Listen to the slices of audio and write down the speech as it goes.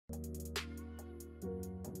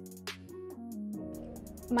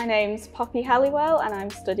My name's Poppy Halliwell and I'm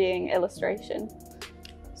studying illustration.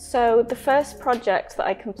 So the first project that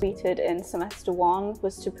I completed in semester 1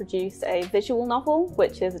 was to produce a visual novel,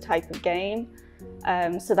 which is a type of game.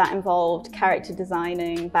 So that involved character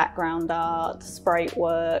designing, background art, sprite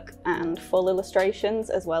work and full illustrations,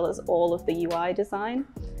 as well as all of the UI design.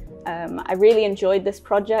 I really enjoyed this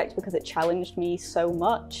project because it challenged me so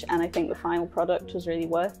much, and I think the final product was really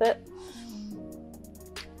worth it.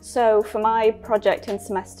 So for my project in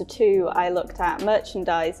semester 2, I looked at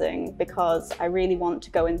merchandising because I really want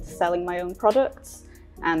to go into selling my own products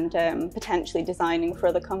and potentially designing for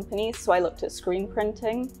other companies. So I looked at screen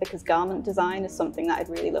printing because garment design is something that I'd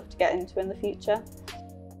really love to get into in the future.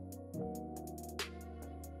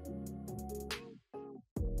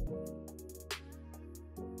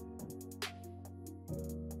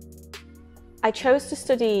 I chose to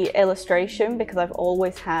study illustration because I've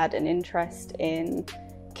always had an interest in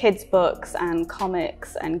kids' books and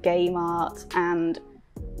comics and game art, and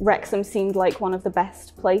Wrexham seemed like one of the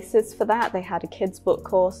best places for that. They had a kids' book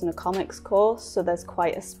course and a comics course, so there's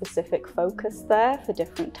quite a specific focus there for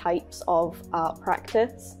different types of art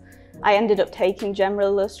practice. I ended up taking general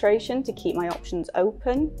illustration to keep my options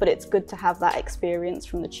open, but it's good to have that experience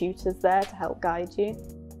from the tutors there to help guide you.